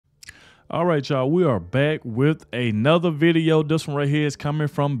All right, y'all, we are back with another video. This one right here is coming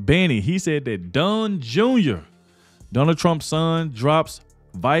from Benny. He said that Don Jr., Donald Trump's son, drops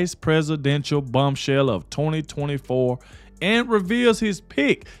vice presidential bombshell of 2024 and reveals his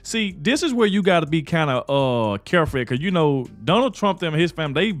pick. See, this is where you got to be kind of careful, because, you know, Donald Trump and his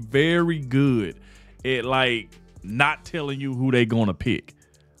family, they very good at, like, not telling you who they going to pick.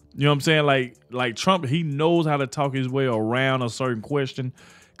 You know what I'm saying? Like Trump, he knows how to talk his way around a certain question,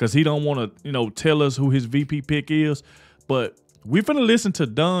 because he don't want to, you know, tell us who his VP pick is. But we're finna listen to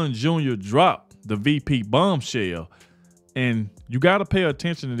Don Jr. drop the VP bombshell. And you got to pay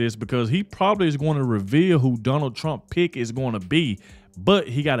attention to this, because he probably is going to reveal who Donald Trump pick is going to be. But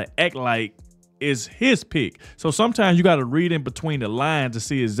he got to act like it's his pick. So sometimes you got to read in between the lines to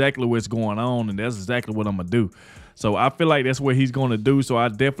see exactly what's going on. And that's exactly what I'm going to do. So I feel like that's what he's going to do. So I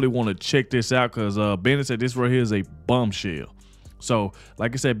definitely want to check this out, because Bennett said this right here is a bombshell. So,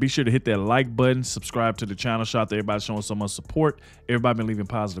 like I said, be sure to hit that like button, subscribe to the channel. Shout out to everybody showing so much support. Everybody been leaving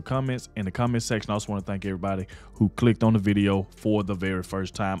positive comments in the comment section. I also want to thank everybody who clicked on the video for the very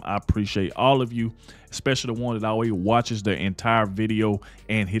first time. I appreciate all of you, especially the one that always watches the entire video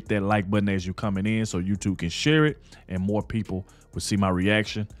and hit that like button as you coming in, so YouTube can share it and more people will see my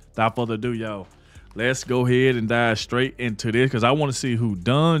reaction. Without further ado, y'all, let's go ahead and dive straight into this, because I want to see who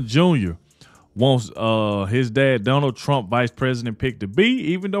Don Jr. wants his dad, Donald Trump, vice president pick to be,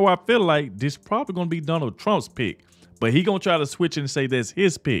 even though I feel like this probably going to be Donald Trump's pick. But he going to try to switch it and say that's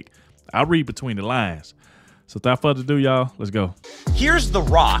his pick. I read between the lines. So without further ado, y'all, let's go. Here's The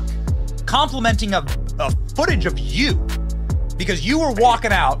Rock complimenting a footage of you, because you were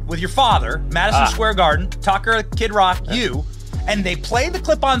walking out with your father, Madison Square Garden, Tucker, Kid Rock, you, and they played the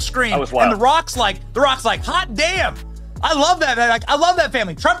clip on screen, and The Rock's like, hot damn. I love that. Like, I love that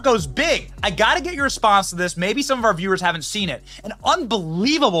family. Trump goes big. I got to get your response to this. Maybe some of our viewers haven't seen it. An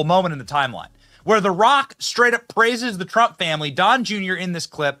unbelievable moment in the timeline where The Rock straight up praises the Trump family. Don Jr. in this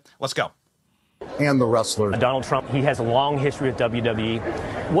clip. Let's go. And the wrestler. Donald Trump, he has a long history with WWE.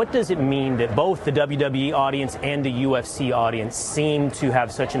 What does it mean that both the WWE audience and the UFC audience seem to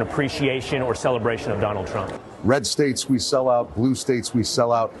have such an appreciation or celebration of Donald Trump? Red states we sell out, blue states we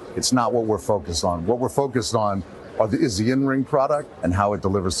sell out. It's not what we're focused on. What we're focused on is the in-ring product and how it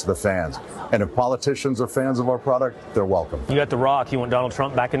delivers to the fans. And if politicians are fans of our product, they're welcome. You got The Rock. You want Donald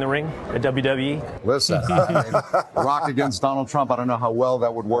Trump back in the ring at WWE? Listen, Rock against Donald Trump, I don't know how well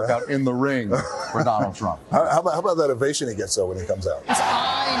that would work out in the ring for Donald Trump. How about that ovation he gets, though, when he comes out?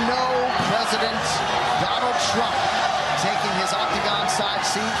 I know President Donald Trump taking his octagon side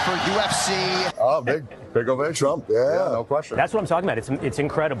seat for UFC. Oh, big ovation. Trump, yeah, no question. That's what I'm talking about. It's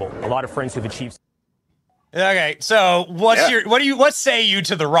incredible. A lot of friends who've achieved. Okay, so what say you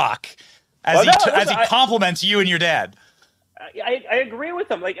to The Rock as he compliments you and your dad? I agree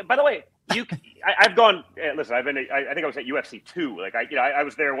with him. Like, by the way, I've gone. Listen, I think I was at UFC 2. Like, I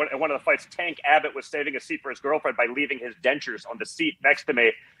was there at one of the fights. Tank Abbott was saving a seat for his girlfriend by leaving his dentures on the seat next to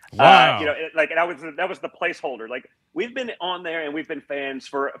me. Wow. And that was the placeholder. Like, we've been on there and we've been fans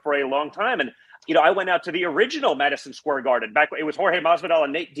for a long time. And I went out to the original Madison Square Garden back when it was Jorge Masvidal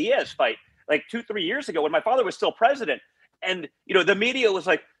and Nate Diaz fight, like 2-3 years ago when my father was still president. And, the media was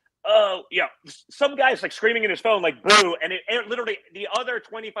like, oh, yeah, some guy's like screaming in his phone, like, boo. And it literally, the other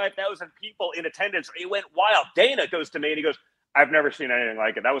 25,000 people in attendance, it went wild. Dana goes to me and he goes, I've never seen anything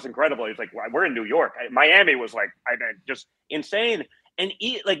like it. That was incredible. He's like, we're in New York. Miami was like, just insane. And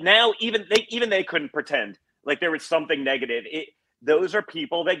now even they couldn't pretend like there was something negative. Those are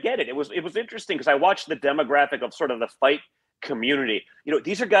people that get it. It was interesting because I watched the demographic of sort of the fight community.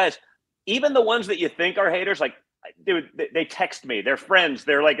 These are guys, even the ones that you think are haters, like, dude, they text me, they're friends,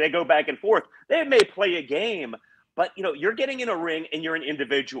 they go back and forth. They may play a game, but you're getting in a ring and you're an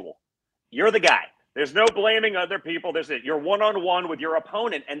individual. You're the guy. There's no blaming other people. You're one-on-one with your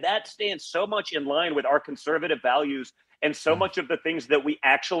opponent, and that stands so much in line with our conservative values and so much of the things that we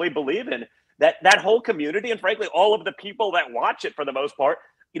actually believe in. That whole community, and frankly, all of the people that watch it for the most part,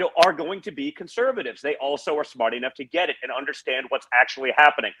 are going to be conservatives. They also are smart enough to get it and understand what's actually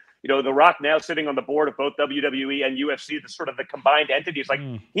happening. The Rock now sitting on the board of both WWE and UFC, the sort of the combined entities, like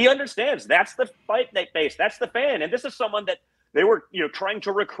he understands that's the fight base, that's the fan. And this is someone that they were, trying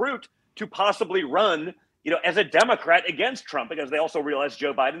to recruit to possibly run, as a Democrat against Trump, because they also realized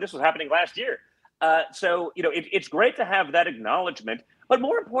Joe Biden, this was happening last year. So, it's great to have that acknowledgement, but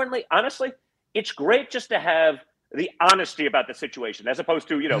more importantly, honestly, it's great just to have the honesty about the situation, as opposed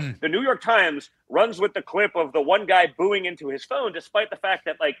to, the New York Times runs with the clip of the one guy booing into his phone, despite the fact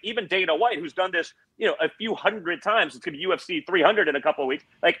that, like, even Dana White, who's done this, a few hundred times, it's going to be UFC 300 in a couple of weeks,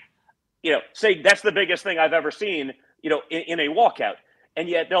 like, say that's the biggest thing I've ever seen, in a walkout. and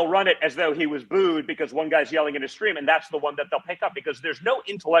yet they'll run it as though he was booed because one guy's yelling in his stream, and that's the one that they'll pick up because there's no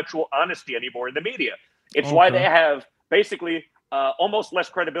intellectual honesty anymore in the media. It's why they have basically almost less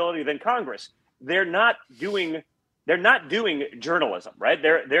credibility than Congress. They're not doing journalism, right?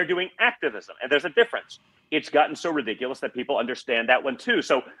 They're doing activism, and there's a difference. It's gotten so ridiculous that people understand that one too.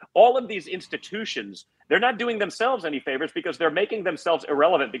 So all of these institutions, they're not doing themselves any favors because they're making themselves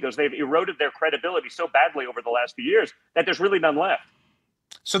irrelevant because they've eroded their credibility so badly over the last few years that there's really none left.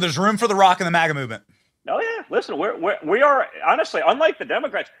 So there's room for The Rock and the MAGA movement. Oh yeah, listen, we are honestly, unlike the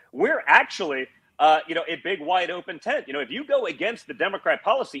Democrats, we're actually a big wide open tent. If you go against the Democrat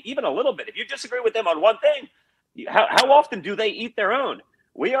policy even a little bit, if you disagree with them on one thing, how often do they eat their own?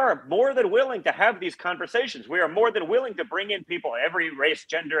 We are more than willing to have these conversations. We are more than willing to bring in people, every race,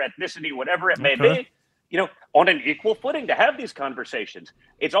 gender, ethnicity, whatever it may be, on an equal footing to have these conversations.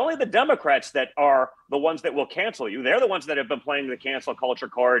 It's only the Democrats that are the ones that will cancel you. They're the ones that have been playing the cancel culture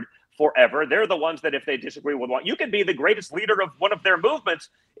card forever. They're the ones that if they disagree with one, you can be the greatest leader of one of their movements.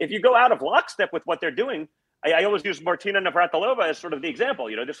 If you go out of lockstep with what they're doing, I always use Martina Navratilova as sort of the example.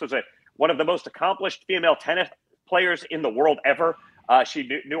 This was one of the most accomplished female tennis players in the world ever. She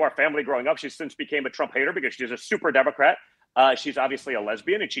knew our family growing up. She since became a Trump hater because she's a super Democrat. She's obviously a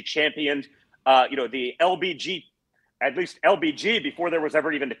lesbian, and she championed, the LBG, at least LBG, before there was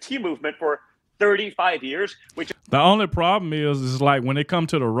ever even a T movement for 35 years. The only problem is like when they come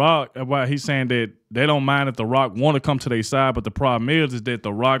to The Rock, well, he's saying that they don't mind if The Rock want to come to their side, but the problem is that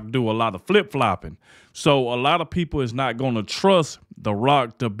The Rock do a lot of flip-flopping. So a lot of people is not going to trust The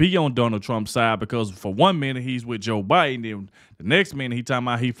Rock to be on Donald Trump's side because for 1 minute he's with Joe Biden, and the next minute he talking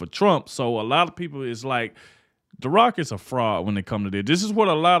about he for Trump. So a lot of people is like, The Rock is a fraud when it comes to this. This is what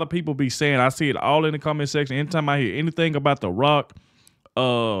a lot of people be saying. I see it all in the comment section. Anytime I hear anything about The Rock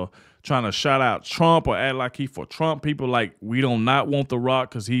trying to shout out Trump or act like he for Trump, people like, we do not want The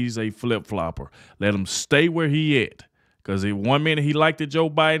Rock because he's a flip-flopper. Let him stay where he at. Because 1 minute he liked it Joe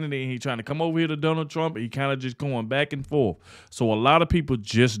Biden, and then he trying to come over here to Donald Trump. He kind of just going back and forth. So a lot of people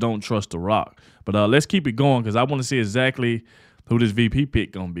just don't trust The Rock. But let's keep it going because I want to see exactly who this VP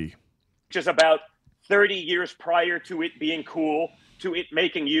pick going to be. Just about 30 years prior to it being cool, to it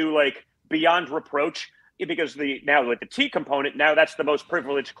making you like beyond reproach, because now with the T component, now that's the most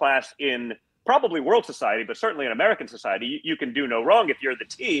privileged class in probably world society, but certainly in American society. You can do no wrong if you're the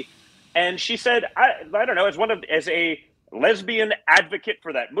T. And she said, I don't know, as a lesbian advocate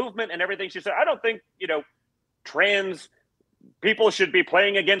for that movement and everything, she said, I don't think, trans people should be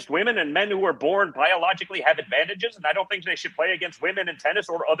playing against women, and men who are born biologically have advantages, and I don't think they should play against women in tennis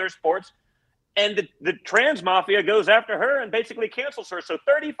or other sports. And the trans mafia goes after her and basically cancels her. So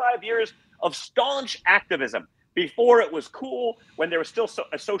 35 years of staunch activism before it was cool, when there was still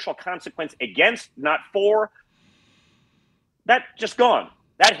a social consequence against, not for. That just gone.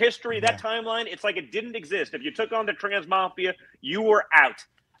 That history, that timeline, it's like it didn't exist. If you took on the trans mafia, you were out.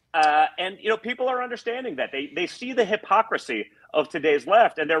 And people are understanding that. They see the hypocrisy of today's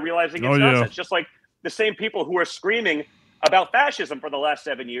left, and they're realizing it's nonsense. Just like the same people who are screaming about fascism for the last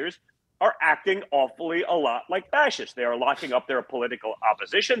 7 years are acting awfully a lot like fascists. They are locking up their political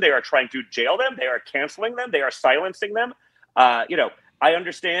opposition. They are trying to jail them. They are canceling them. They are silencing them. I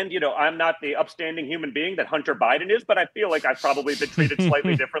understand, I'm not the upstanding human being that Hunter Biden is, but I feel like I've probably been treated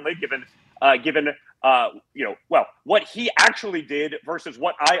slightly differently given what he actually did versus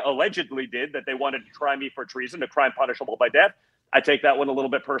what I allegedly did, that they wanted to try me for treason, a crime punishable by death. I take that one a little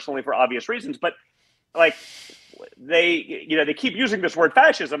bit personally for obvious reasons, but like they keep using this word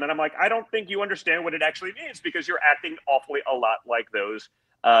fascism, and I'm like, I don't think you understand what it actually means, because you're acting awfully a lot like those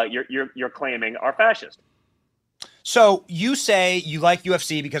you're claiming are fascist. So you say you like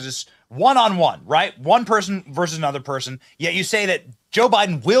UFC because it's one-on-one, right? One person versus another person. Yet you say that Joe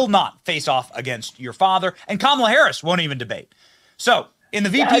Biden will not face off against your father, and Kamala Harris won't even debate. So in the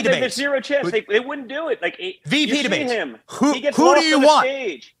VP debate, there's zero chance they wouldn't do it. Like VP debate, who do you want?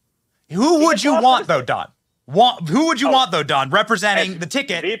 Who would you want though, Don? Who would you want though, Don, representing the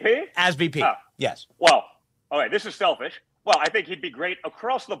ticket VP? as VP? Yes. Well, all right, this is selfish. Well, I think he'd be great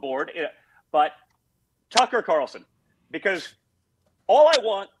across the board, but Tucker Carlson, because all I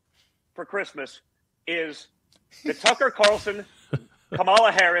want for Christmas is the Tucker Carlson,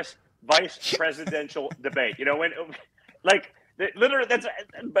 Kamala Harris vice presidential debate. Literally,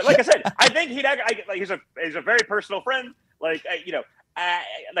 but like I said, I think he's a very personal friend. I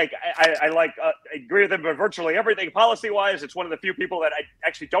agree with him on virtually everything policy-wise. It's one of the few people that I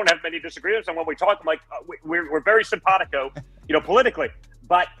actually don't have many disagreements. And when we talk, I'm like, we're very simpatico, politically.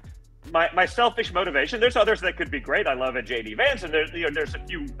 But my selfish motivation, there's others that could be great. I love J.D. Vance, and there's a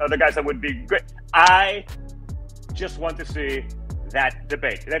few other guys that would be great. I just want to see that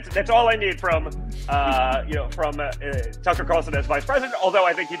debate. That's all I need from Tucker Carlson as vice president. Although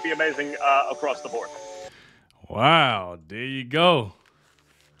I think he'd be amazing across the board. Wow, there you go.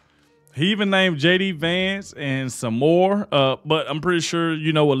 He even named J.D. Vance and some more, but I'm pretty sure,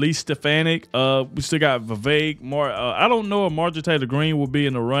 Elise Stefanik. We still got Vivek. I don't know if Marjorie Taylor Greene will be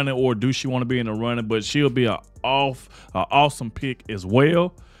in the running or do she want to be in the running, but she'll be an awesome pick as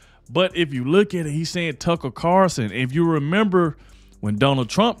well. But if you look at it, he's saying Tucker Carlson. If you remember when Donald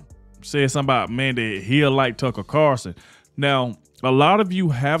Trump said something about, man, that he'll like Tucker Carlson. Now, a lot of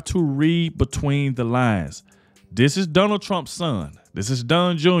you have to read between the lines. This is Donald Trump's son. This is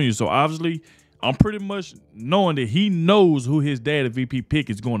Don Jr. So obviously, I'm pretty much knowing that he knows who his dad at VP pick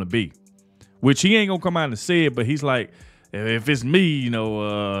is going to be, which he ain't going to come out and say it, but he's like, if it's me,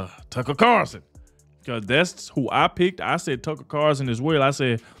 Tucker Carlson, because that's who I picked. I said Tucker Carlson as well. I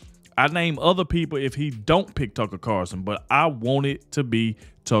said, I name other people if he don't pick Tucker Carlson, but I want it to be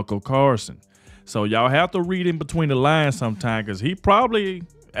Tucker Carlson. So y'all have to read in between the lines sometime, because he probably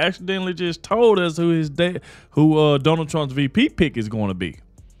accidentally just told us who Donald Trump's VP pick is going to be.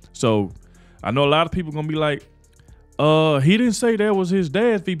 So I know a lot of people going to be like, he didn't say that was his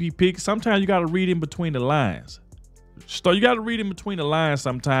dad's VP pick. Sometimes you got to read in between the lines. So you got to read in between the lines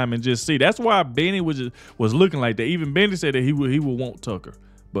sometime and just see. That's why Benny was looking like that. Even Benny said that he would want Tucker,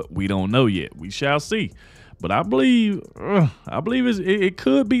 but we don't know yet. We shall see. But I believe it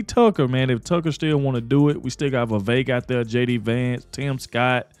could be Tucker, man. If Tucker still want to do it, we still got Vivek out there, J.D. Vance, Tim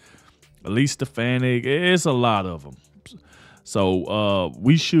Scott, Elise Stefanik. It's a lot of them. So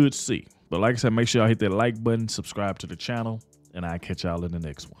we should see. But like I said, make sure y'all hit that like button, subscribe to the channel, and I'll catch y'all in the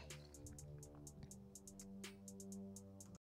next one.